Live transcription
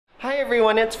Hi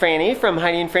everyone, it's Franny from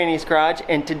Heidi and Franny's Garage,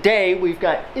 and today we've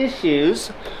got issues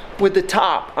with the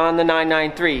top on the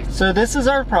 993. So this is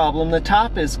our problem. The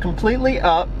top is completely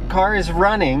up, car is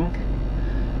running,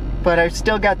 but I've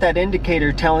still got that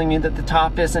indicator telling me that the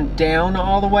top isn't down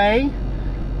all the way.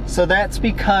 So that's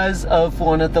because of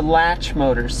one of the latch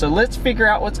motors. So let's figure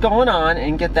out what's going on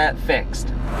and get that fixed.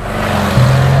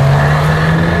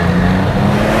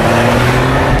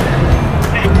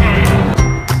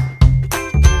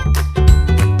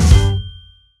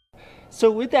 So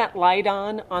with that light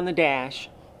on the dash,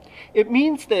 it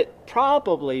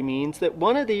probably means that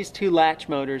one of these two latch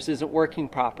motors isn't working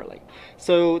properly.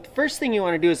 So the first thing you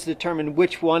want to do is determine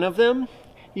which one of them.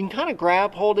 You can kind of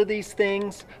grab hold of these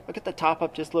things. Look at the top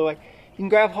up just a little way. You can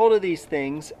grab hold of these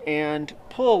things and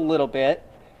pull a little bit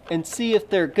and see if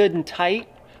they're good and tight.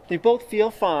 They both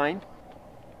feel fine.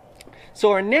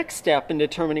 So our next step in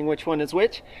determining which one is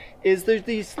which is there's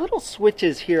these little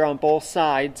switches here on both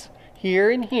sides,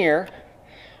 here and here.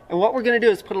 And what we're going to do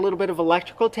is put a little bit of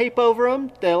electrical tape over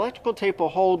them. The electrical tape will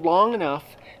hold long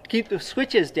enough to keep the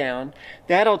switches down.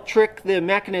 That'll trick the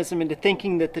mechanism into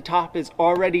thinking that the top is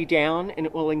already down, and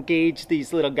it will engage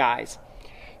these little guys.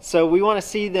 So we want to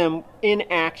see them in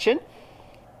action.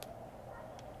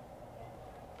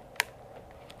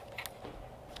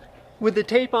 With the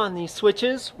tape on these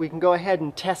switches, we can go ahead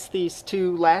and test these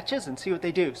two latches and see what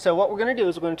they do. So what we're going to do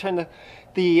is we're going to turn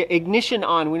the ignition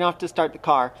on. We don't have to start the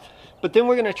car. But then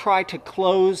we're going to try to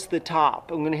close the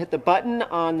top. I'm going to hit the button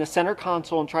on the center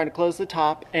console and try to close the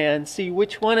top and see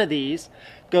which one of these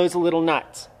goes a little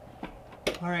nuts.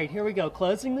 All right, here we go.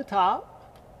 Closing the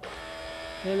top.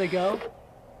 There they go.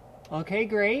 Okay,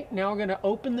 great. Now we're going to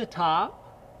open the top.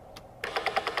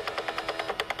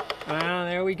 Ah,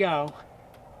 there we go.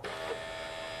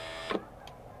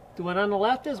 The one on the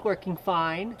left is working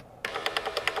fine.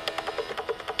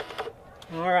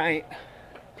 All right.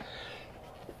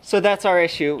 So that's our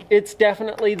issue. It's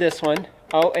definitely this one.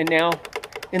 Oh, and now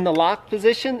in the lock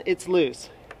position, it's loose.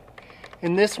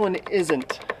 And this one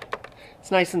isn't.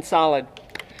 It's nice and solid.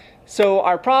 So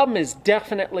our problem is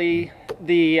definitely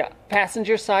the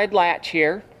passenger side latch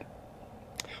here.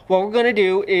 What we're going to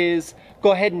do is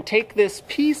go ahead and take this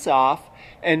piece off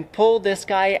and pull this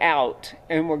guy out.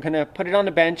 And we're going to put it on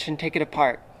the bench and take it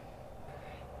apart.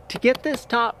 To get this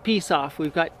top piece off,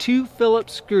 we've got two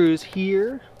Phillips screws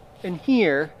here and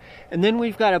here, and then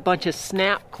we've got a bunch of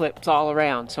snap clips all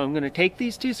around. So I'm going to take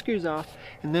these two screws off,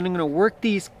 and then I'm going to work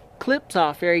these clips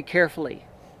off very carefully.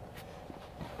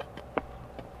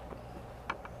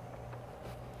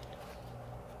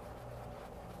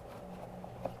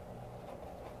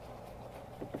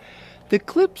 The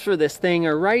clips for this thing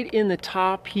are right in the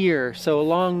top here, so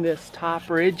along this top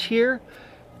ridge here.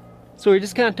 So we're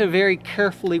just going to have to very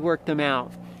carefully work them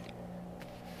out.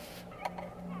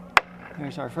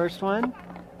 There's our first one.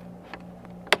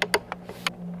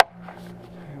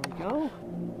 There we go.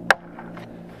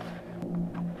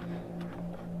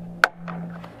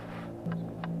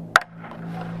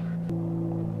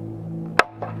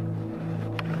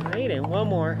 All right, and one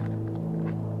more.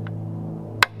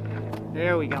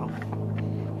 There we go.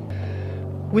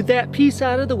 With that piece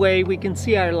out of the way, we can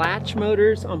see our latch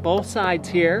motors on both sides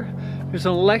here. There's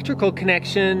an electrical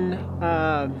connection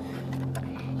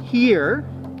here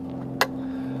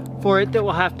for it that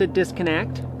we'll have to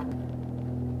disconnect.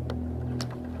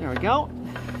 There we go.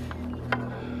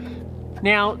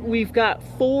 Now we've got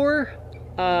four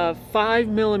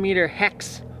 5mm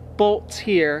hex bolts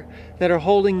here that are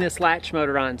holding this latch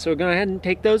motor on. So we're going to go ahead and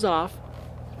take those off.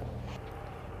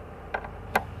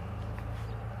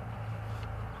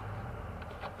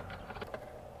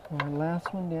 Our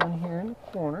last one down here in the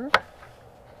corner.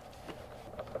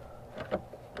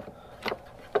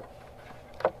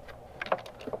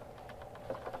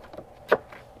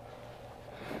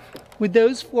 With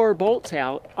those four bolts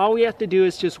out, all we have to do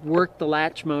is just work the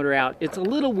latch motor out. It's a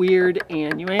little weird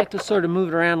and you may have to sort of move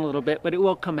it around a little bit, but it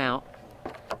will come out.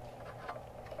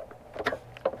 There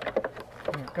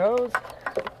it goes.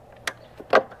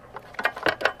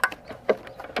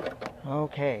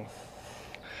 Okay.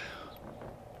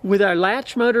 With our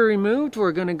latch motor removed,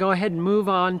 we're going to go ahead and move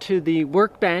on to the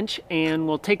workbench, and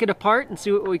we'll take it apart and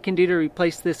see what we can do to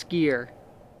replace this gear.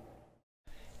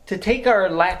 To take our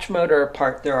latch motor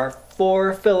apart, there are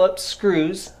four Phillips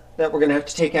screws that we're going to have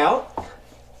to take out.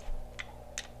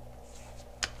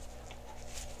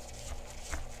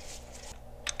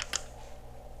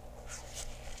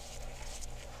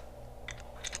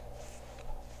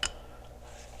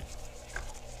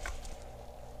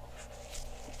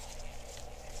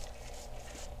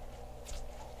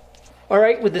 All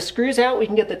right, with the screws out, we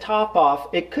can get the top off.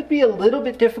 It could be a little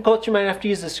bit difficult. You might have to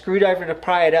use a screwdriver to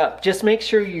pry it up. Just make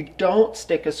sure you don't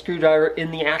stick a screwdriver in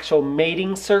the actual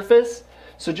mating surface.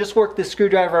 So just work the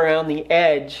screwdriver around the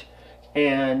edge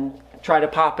and try to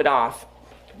pop it off.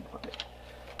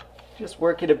 Just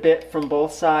work it a bit from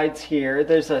both sides here.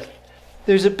 There's a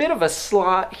bit of a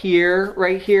slot here,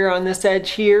 right here on this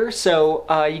edge here. So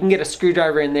you can get a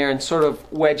screwdriver in there and sort of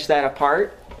wedge that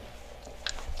apart.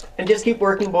 And just keep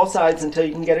working both sides until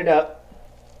you can get it up.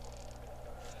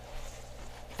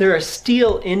 There are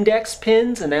steel index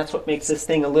pins, and that's what makes this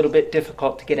thing a little bit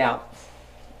difficult to get out.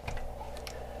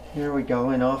 Here we go,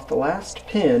 and off the last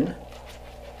pin.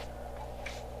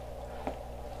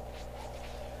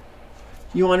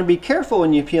 You want to be careful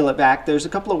when you peel it back. There's a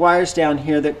couple of wires down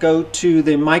here that go to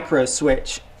the micro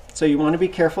switch. So you want to be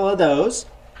careful of those.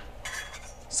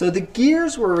 So the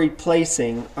gears we're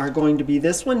replacing are going to be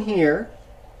this one here,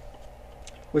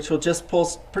 which will just pull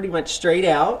pretty much straight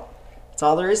out. That's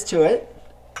all there is to it.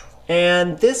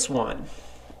 And this one.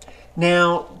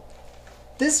 Now,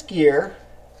 this gear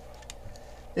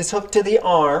is hooked to the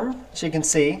arm, as you can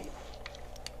see.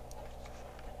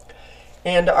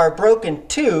 And our broken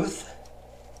tooth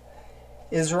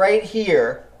is right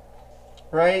here,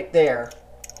 right there.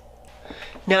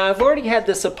 Now, I've already had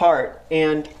this apart,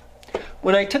 and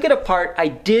when I took it apart, I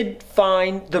did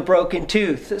find the broken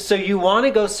tooth. So you want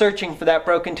to go searching for that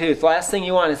broken tooth. Last thing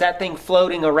you want is that thing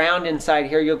floating around inside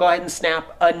here. You'll go ahead and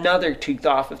snap another tooth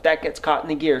off if that gets caught in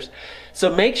the gears.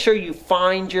 So make sure you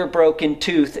find your broken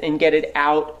tooth and get it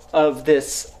out of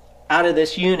this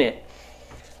unit.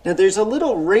 Now there's a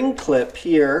little ring clip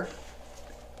here,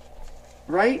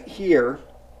 right here.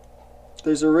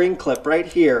 There's a ring clip right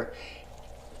here.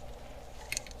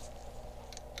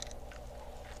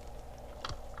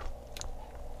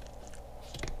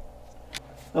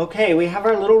 Okay, we have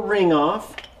our little ring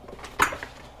off.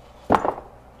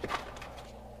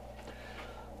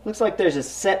 Looks like there's a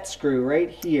set screw right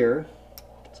here.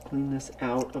 Let's clean this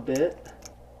out a bit.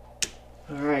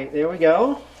 All right, there we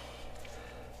go.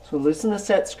 So loosen the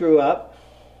set screw up.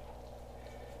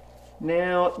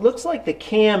 Now, it looks like the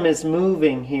cam is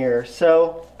moving here,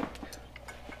 so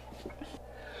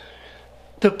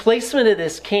the placement of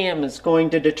this cam is going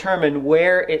to determine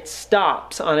where it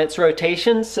stops on its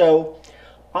rotation. So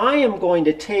I am going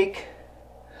to take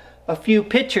a few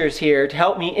pictures here to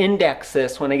help me index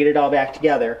this when I get it all back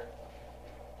together.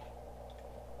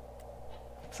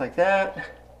 Looks like that.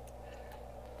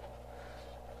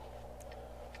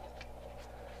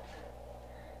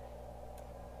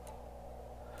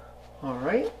 All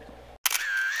right.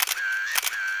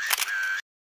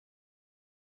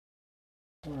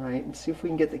 All right, let's see if we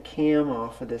can get the cam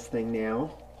off of this thing now.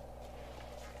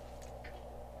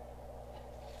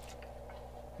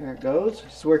 There it goes.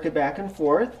 Just work it back and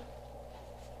forth.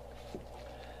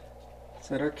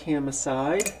 Set our cam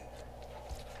aside.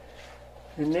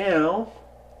 And now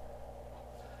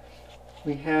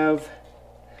we have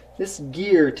this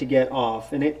gear to get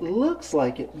off, and it looks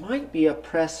like it might be a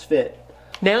press fit.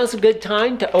 Now's a good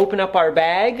time to open up our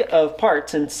bag of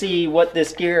parts and see what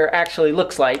this gear actually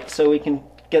looks like so we can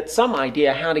get some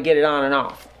idea how to get it on and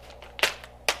off.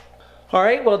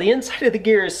 Alright, well the inside of the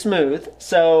gear is smooth,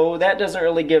 so that doesn't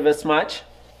really give us much.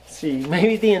 Let's see,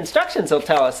 maybe the instructions will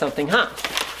tell us something, huh?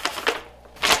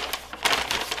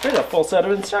 There's a full set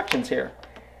of instructions here.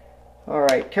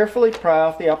 Alright, carefully pry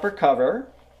off the upper cover.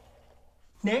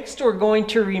 Next we're going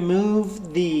to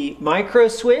remove the micro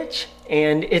switch,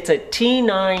 and it's a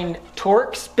T9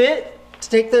 Torx bit to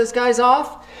take those guys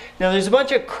off. Now there's a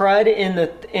bunch of crud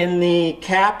in the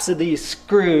caps of these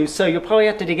screws, so you'll probably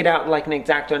have to dig it out with like an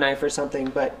X-Acto knife or something,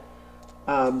 but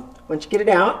once you get it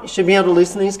out, you should be able to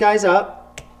loosen these guys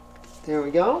up. There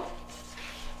we go.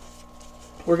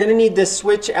 We're going to need this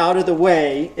switch out of the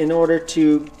way in order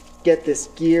to get this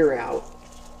gear out.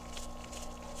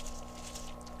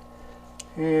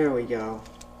 There we go.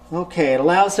 Okay, it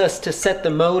allows us to set the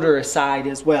motor aside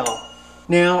as well.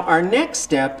 Now our next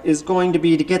step is going to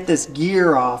be to get this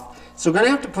gear off. So we're going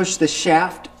to have to push the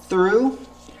shaft through.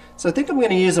 So I think I'm going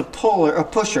to use a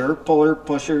pusher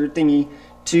thingy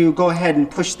to go ahead and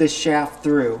push this shaft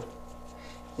through.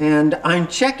 And I'm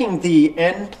checking the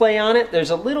end play on it.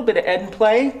 There's a little bit of end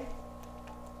play.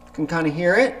 You can kind of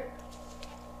hear it.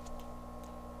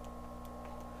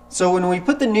 So when we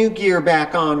put the new gear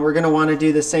back on, we're going to want to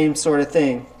do the same sort of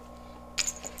thing.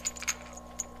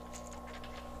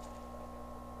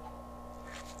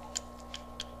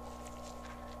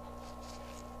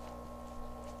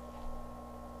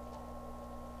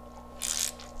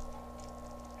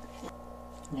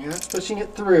 Yeah, it's pushing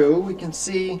it through. We can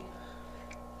see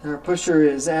Our pusher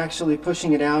is actually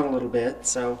pushing it out a little bit,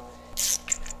 so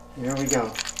there we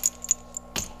go.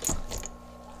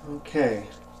 Okay,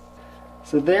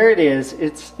 so there it is.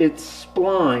 It's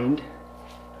splined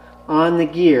on the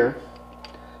gear.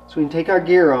 So we can take our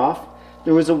gear off.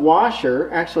 There was a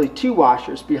washer, actually 2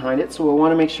 washers behind it, so we'll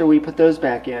want to make sure we put those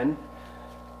back in.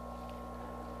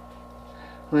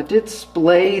 Well, it did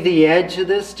splay the edge of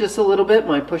this just a little bit,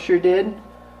 my pusher did.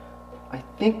 I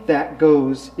think that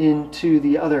goes into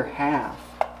the other half.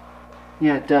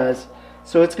 Yeah, it does.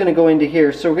 So it's going to go into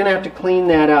here. So we're going to have to clean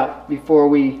that up before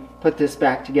we put this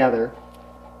back together.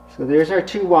 So there's our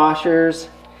 2 washers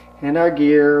and our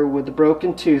gear with the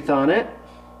broken tooth on it.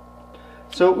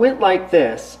 So it went like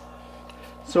this.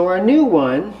 So our new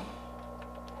one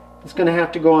is going to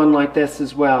have to go on like this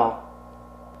as well.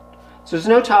 So there's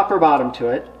no top or bottom to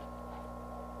it.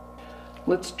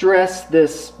 Let's dress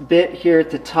this bit here at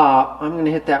the top. I'm going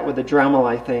to hit that with a Dremel,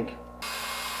 I think.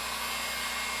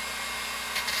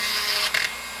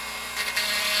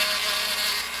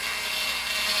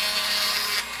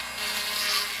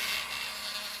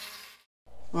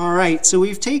 Alright, so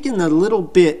we've taken the little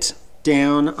bit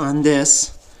down on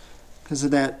this because of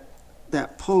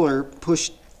that puller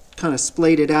pushed, kind of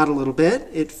splayed it out a little bit.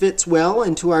 It fits well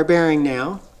into our bearing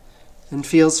now and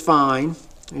feels fine.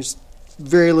 There's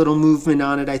very little movement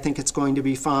on it. I think it's going to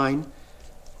be fine.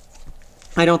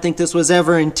 I don't think this was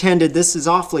ever intended. This is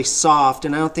awfully soft,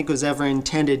 and I don't think it was ever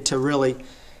intended to really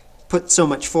put so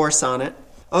much force on it.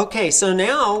 Okay, so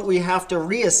now we have to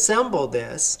reassemble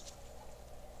this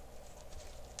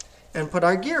and put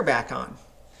our gear back on.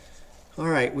 All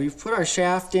right, we've put our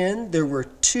shaft in. There were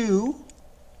 2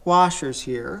 washers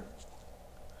here.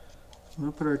 I'm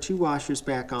going to put our 2 washers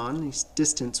back on, these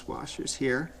distance washers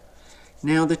here.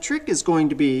 Now the trick is going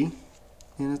to be,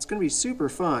 and it's going to be super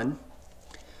fun,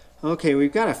 okay,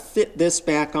 we've got to fit this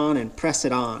back on and press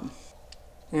it on.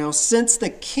 Now since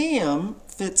the cam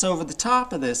fits over the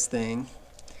top of this thing,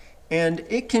 and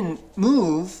it can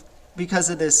move because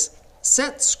of this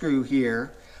set screw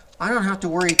here, I don't have to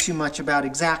worry too much about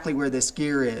exactly where this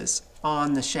gear is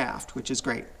on the shaft, which is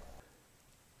great.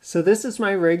 So this is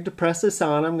my rig to press this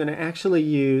on. I'm going to actually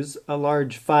use a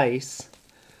large vise.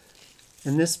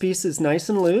 And this piece is nice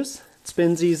and loose. It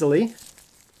spins easily.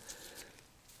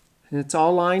 And it's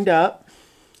all lined up,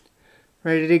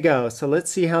 ready to go. So let's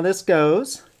see how this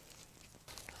goes.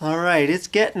 All right, it's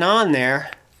getting on there.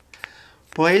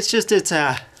 Boy, it's a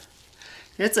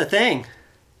thing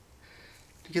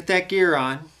to get that gear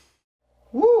on.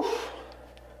 Woo!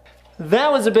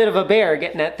 That was a bit of a bear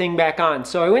getting that thing back on.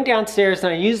 So I went downstairs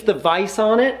and I used the vise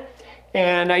on it,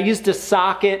 and I used a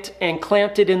socket and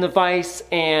clamped it in the vise,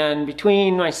 and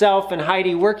between myself and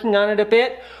Heidi working on it a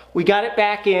bit, we got it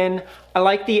back in. I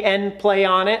like the end play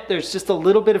on it. There's just a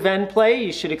little bit of end play.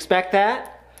 You should expect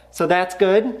that. So that's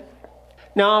good.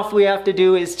 Now all we have to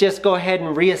do is just go ahead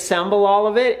and reassemble all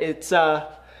of it. It's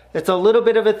a little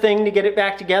bit of a thing to get it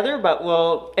back together, but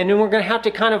and then we're going to have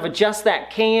to kind of adjust that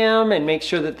cam and make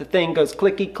sure that the thing goes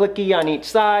clicky clicky on each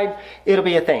side. It'll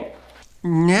be a thing.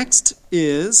 Next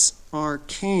is our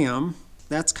cam.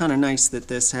 That's kind of nice that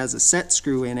this has a set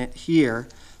screw in it here.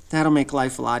 That'll make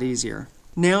life a lot easier.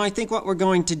 Now I think what we're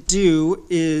going to do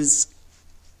is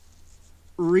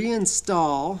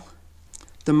reinstall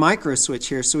the micro switch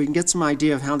here so we can get some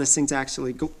idea of how this thing's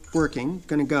actually working.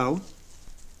 Gonna go.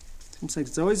 Seems like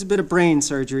it's always a bit of brain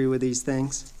surgery with these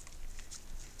things.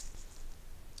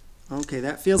 Okay,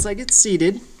 that feels like it's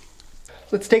seated.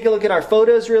 Let's take a look at our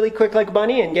photos really quick like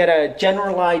bunny and get a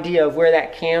general idea of where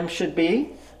that cam should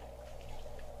be.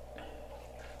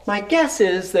 My guess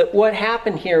is that what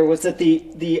happened here was that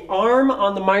the arm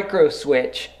on the micro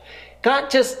switch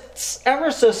got just ever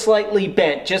so slightly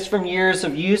bent just from years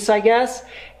of use, I guess,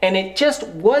 and it just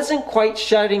wasn't quite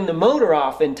shutting the motor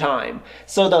off in time.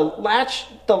 So the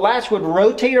latch would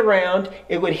rotate around,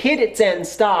 it would hit its end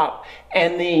stop,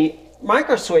 and the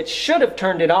micro switch should have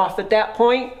turned it off at that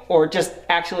point, or just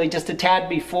a tad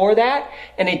before that,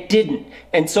 and it didn't.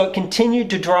 And so it continued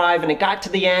to drive, and it got to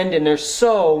the end, and there's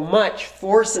so much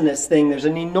force in this thing. There's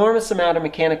an enormous amount of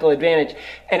mechanical advantage,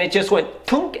 and it just went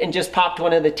punk and just popped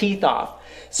one of the teeth off.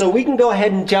 So we can go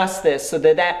ahead and adjust this so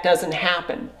that that doesn't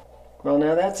happen. Well,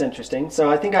 now that's interesting. So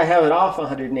I think I have it off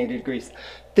 180 degrees.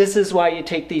 This is why you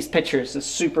take these pictures. It's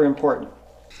super important.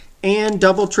 And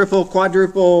double, triple,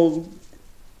 quadruple,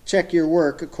 check your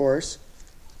work, of course.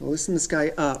 We'll listen this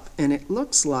guy up, and it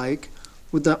looks like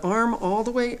with the arm all the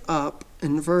way up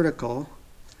and vertical,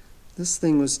 this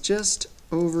thing was just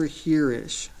over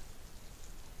here-ish.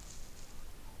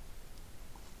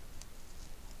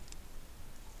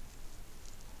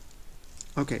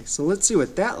 Okay, so let's see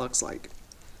what that looks like.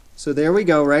 So there we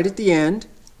go, right at the end.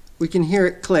 We can hear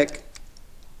it click.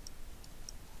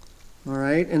 All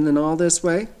right, and then all this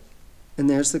way. And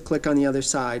there's the click on the other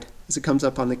side as it comes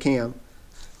up on the cam.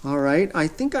 All right, I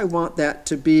think I want that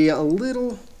to be a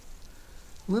little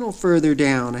further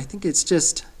down. I think it's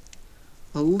just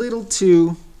a little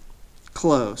too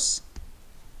close.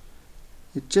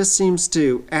 It just seems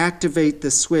to activate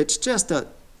the switch just in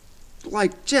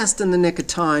the nick of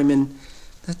time, and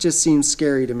that just seems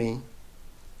scary to me.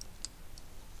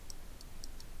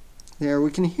 There,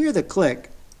 we can hear the click.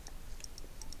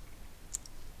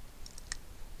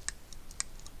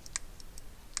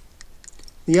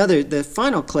 The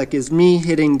final click is me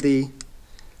hitting the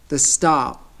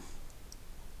stop.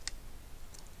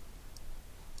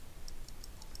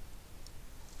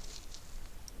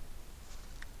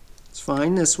 It's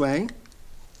fine this way.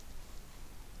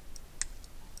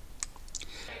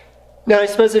 Now I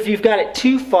suppose if you've got it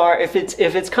too far, if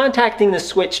it's contacting the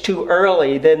switch too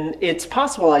early, then it's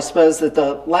possible, I suppose, that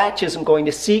the latch isn't going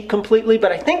to seat completely,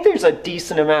 but I think there's a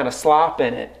decent amount of slop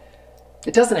in it.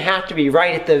 It doesn't have to be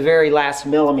right at the very last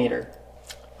millimeter.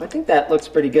 I think that looks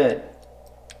pretty good.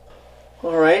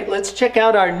 All right, let's check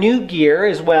out our new gear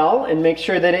as well and make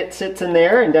sure that it sits in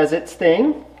there and does its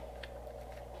thing.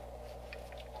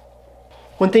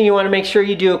 One thing you want to make sure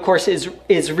you do, of course,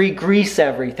 is re-grease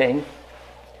everything.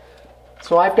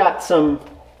 So I've got some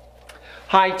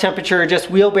high temperature,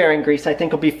 just wheel bearing grease. I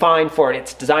think will be fine for it.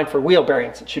 It's designed for wheel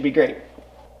bearings. It should be great.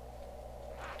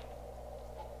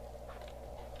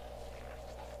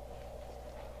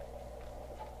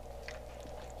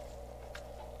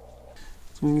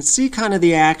 So you can see kind of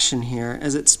the action here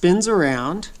as it spins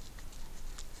around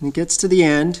and it gets to the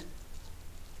end.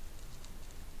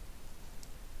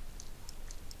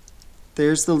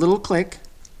 There's the little click.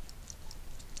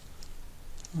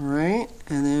 All right,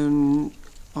 and then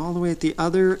all the way at the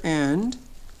other end, you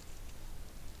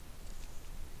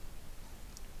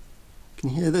can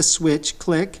hear the switch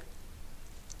click.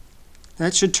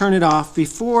 That should turn it off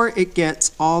before it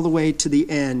gets all the way to the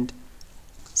end.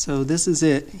 So this is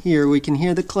it. Here we can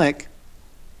hear the click.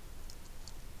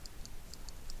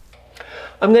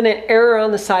 I'm going to err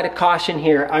on the side of caution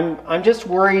here. I'm just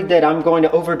worried that I'm going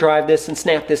to overdrive this and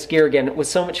snap this gear again. It was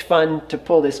so much fun to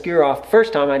pull this gear off the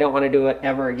first time, I don't want to do it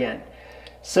ever again.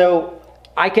 So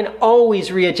I can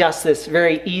always readjust this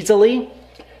very easily.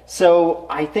 So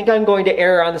I think I'm going to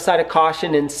err on the side of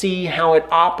caution and see how it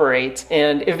operates,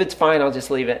 and if it's fine, I'll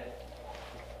just leave it.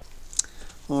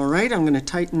 All right, I'm going to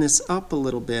tighten this up a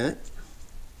little bit.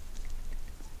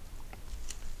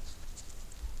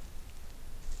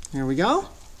 There we go.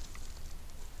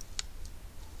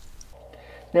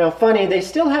 Now funny, they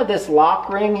still have this lock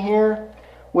ring here,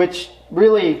 which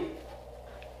really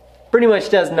pretty much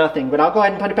does nothing, but I'll go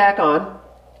ahead and put it back on.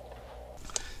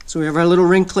 So we have our little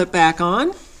ring clip back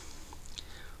on.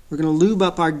 We're going to lube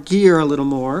up our gear a little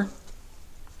more.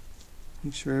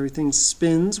 Make sure everything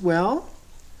spins well.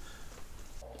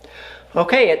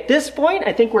 Okay, at this point,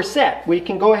 I think we're set. We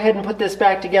can go ahead and put this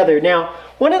back together. Now,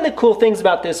 one of the cool things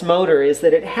about this motor is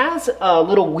that it has a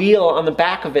little wheel on the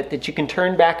back of it that you can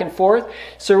turn back and forth.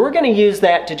 So we're going to use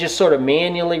that to just sort of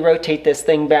manually rotate this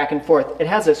thing back and forth. It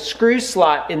has a screw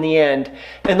slot in the end,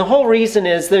 and the whole reason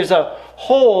is there's a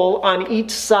hole on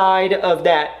each side of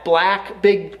that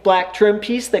big black trim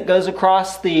piece that goes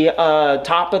across the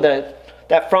top of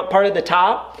that front part of the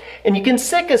top. And you can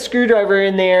stick a screwdriver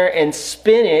in there and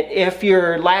spin it if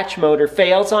your latch motor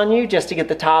fails on you, just to get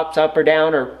the tops up or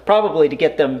down, or probably to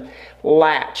get them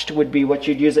latched would be what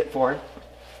you'd use it for.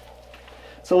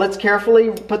 So let's carefully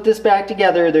put this back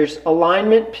together. There's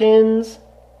alignment pins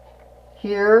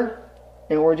here,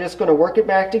 and we're just going to work it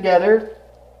back together.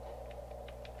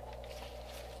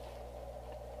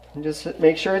 And just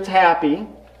make sure it's happy.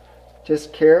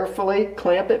 Just carefully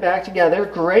clamp it back together.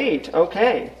 Great,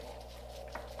 okay.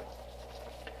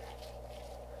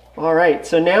 All right,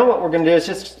 so now what we're going to do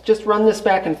is just run this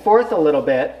back and forth a little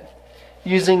bit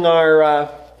using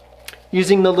our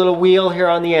using the little wheel here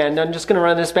on the end. I'm just going to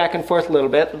run this back and forth a little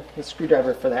bit. The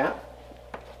screwdriver for that.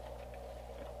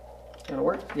 That'll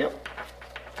work. Yep.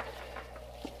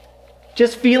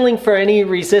 Just feeling for any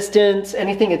resistance,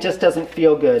 anything that just doesn't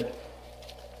feel good.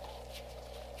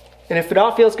 And if it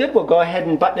all feels good, we'll go ahead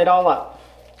and button it all up.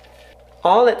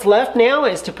 All that's left now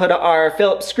is to put our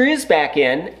Phillips screws back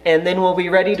in, and then we'll be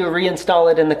ready to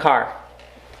reinstall it in the car.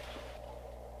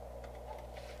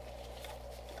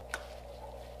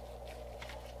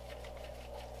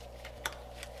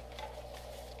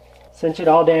 Cinch it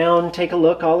all down, take a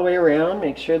look all the way around,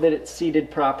 make sure that it's seated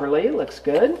properly. It looks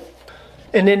good.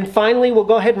 And then finally, we'll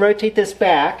go ahead and rotate this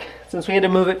back, since we had to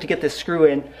move it to get this screw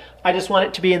in. I just want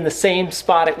it to be in the same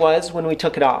spot it was when we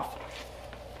took it off.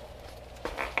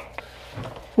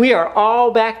 We are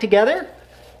all back together.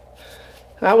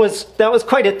 That was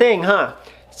quite a thing, huh?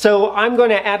 So I'm going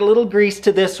to add a little grease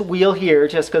to this wheel here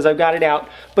just because I've got it out.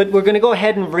 But we're going to go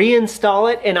ahead and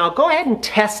reinstall it, and I'll go ahead and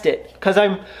test it because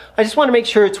I just want to make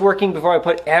sure it's working before I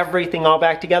put everything all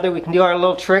back together. We can do our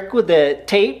little trick with the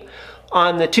tape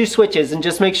on the two switches and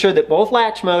just make sure that both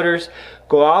latch motors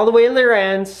go all the way to their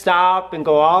ends, stop, and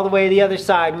go all the way to the other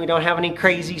side, and we don't have any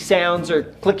crazy sounds or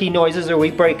clicky noises or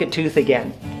we break a tooth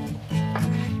again.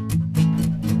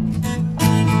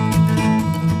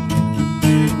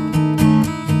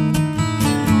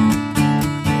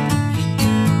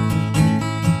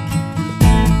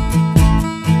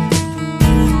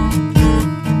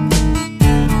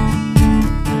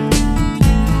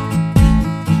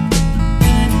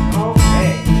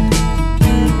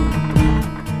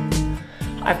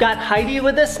 I've got Heidi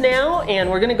with us now, and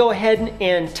we're gonna go ahead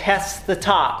and test the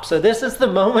top. So this is the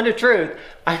moment of truth.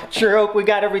 I sure hope we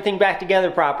got everything back together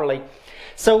properly.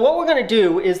 So what we're gonna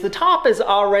do is the top is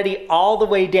already all the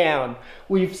way down.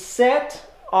 We've set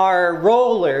our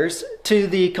rollers to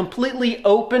the completely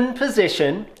open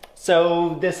position.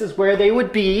 So this is where they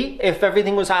would be if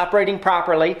everything was operating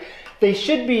properly. They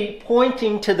should be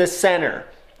pointing to the center,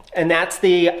 and that's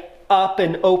the up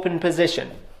and open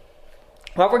position.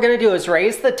 What we're going to do is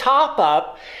raise the top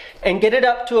up and get it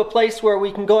up to a place where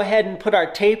we can go ahead and put our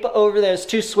tape over those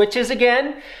two switches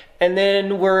again. And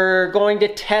then we're going to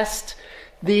test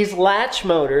these latch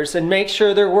motors and make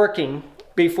sure they're working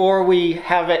before we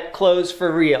have it closed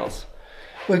for reals.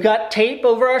 We've got tape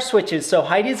over our switches, so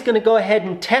Heidi's going to go ahead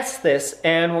and test this,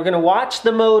 and we're going to watch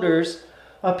the motors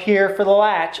up here for the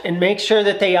latch and make sure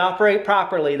that they operate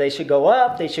properly. They should go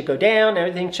up, they should go down,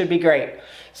 everything should be great.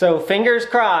 So fingers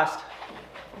crossed.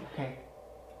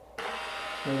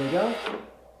 There we go.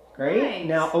 Great. Nice.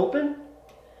 Now open.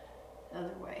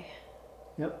 Other way.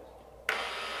 Yep.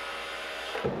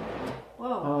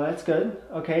 Whoa. Oh, that's good.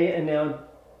 Okay, and now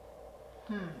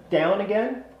down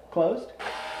again. Closed.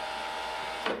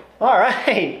 All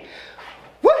right.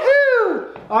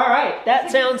 Woohoo! All right,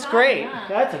 that sounds great. Huh?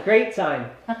 That's a great sign.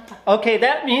 Okay,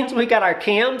 that means we got our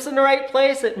cams in the right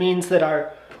place. It means that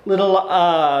our little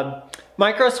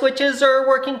micro switches are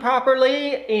working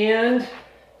properly, and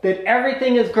that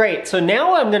everything is great. So now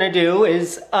what I'm gonna do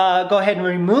is go ahead and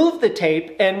remove the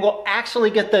tape, and we'll actually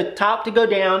get the top to go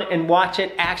down and watch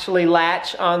it actually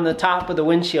latch on the top of the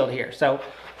windshield here. So,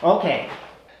 okay.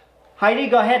 Heidi,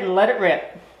 go ahead and let it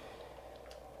rip.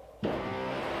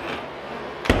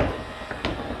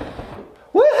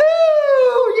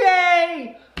 Woohoo!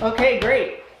 Yay! Okay,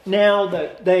 great. Now,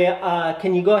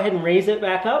 can you go ahead and raise it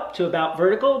back up to about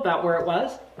vertical, about where it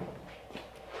was?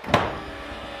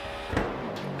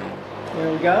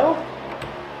 There we go.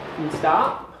 And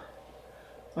stop.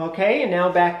 Okay, and now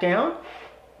back down.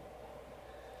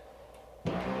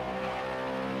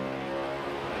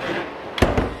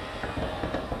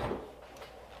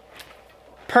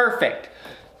 Perfect.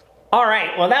 All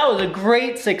right, well that was a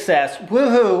great success.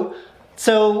 Woohoo!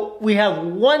 So we have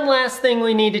one last thing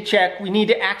we need to check. We need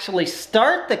to actually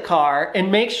start the car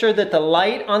and make sure that the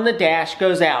light on the dash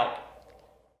goes out.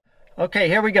 Okay,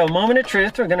 here we go, moment of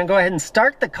truth. We're gonna go ahead and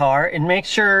start the car and make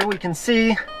sure we can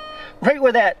see right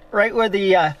where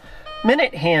the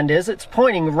minute hand is. It's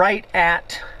pointing right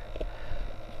at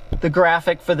the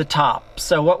graphic for the top.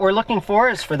 So what we're looking for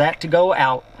is for that to go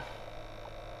out.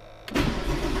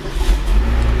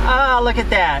 Ah, look at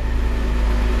that.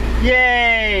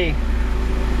 Yay!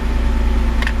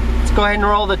 Let's go ahead and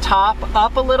roll the top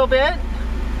up a little bit.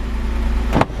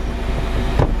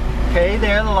 Okay,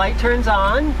 there, the light turns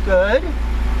on. Good.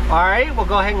 All right, we'll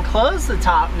go ahead and close the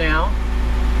top now.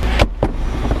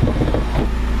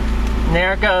 And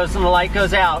there it goes, and the light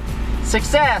goes out.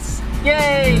 Success!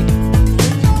 Yay!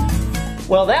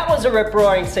 Well, that was a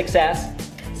rip-roaring success.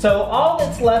 So all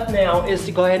that's left now is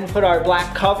to go ahead and put our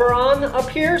black cover on up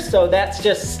here. So that's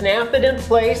just snap it in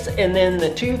place, and then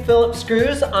the two Phillips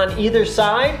screws on either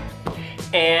side,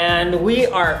 and we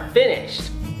are finished.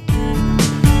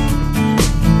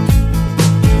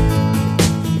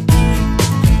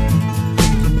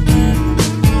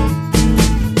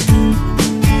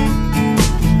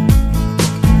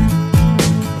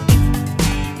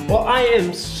 Well, I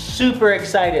am super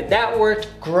excited. That worked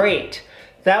great.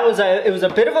 It was a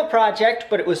bit of a project,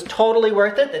 but it was totally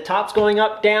worth it. The top's going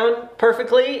up, down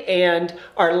perfectly, and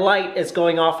our light is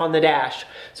going off on the dash.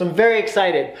 So I'm very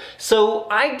excited. So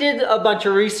I did a bunch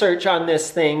of research on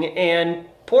this thing, and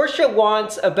Porsche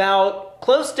wants about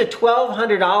close to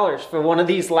 $1,200 for one of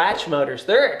these latch motors.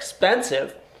 They're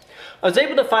expensive. I was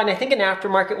able to find, I think, an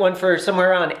aftermarket one for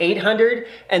somewhere around $800,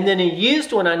 and then a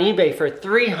used one on eBay for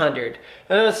 $300.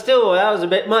 And it was still, that was a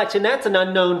bit much, and that's an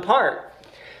unknown part.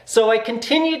 So I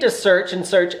continued to search and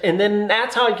search, and then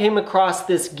that's how I came across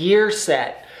this gear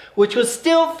set, which was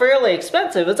still fairly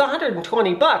expensive. It's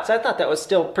 120 bucks. I thought that was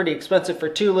still pretty expensive for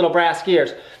 2 little brass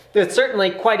gears. It's certainly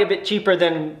quite a bit cheaper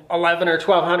than $1,100 or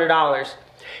 $1,200.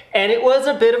 And it was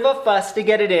a bit of a fuss to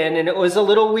get it in, and it was a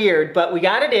little weird, but we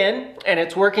got it in, and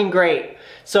it's working great.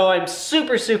 So I'm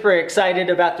super, super excited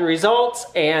about the results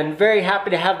and very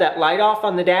happy to have that light off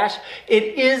on the dash. It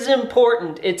is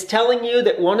important. It's telling you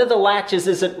that one of the latches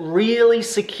isn't really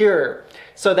secure.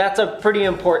 So that's a pretty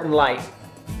important light.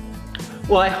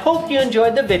 Well, I hope you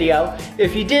enjoyed the video.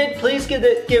 If you did, please give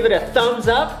it a thumbs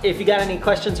up. If you got any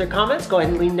questions or comments, go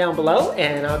ahead and leave them down below,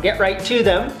 and I'll get right to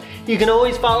them. You can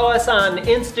always follow us on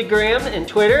Instagram and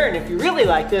Twitter, and if you really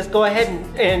like this, go ahead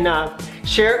and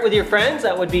share it with your friends.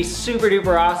 That would be super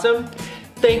duper awesome.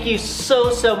 Thank you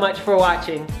so much for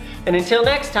watching, and until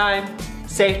next time,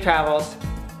 safe travels.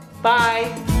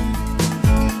 Bye.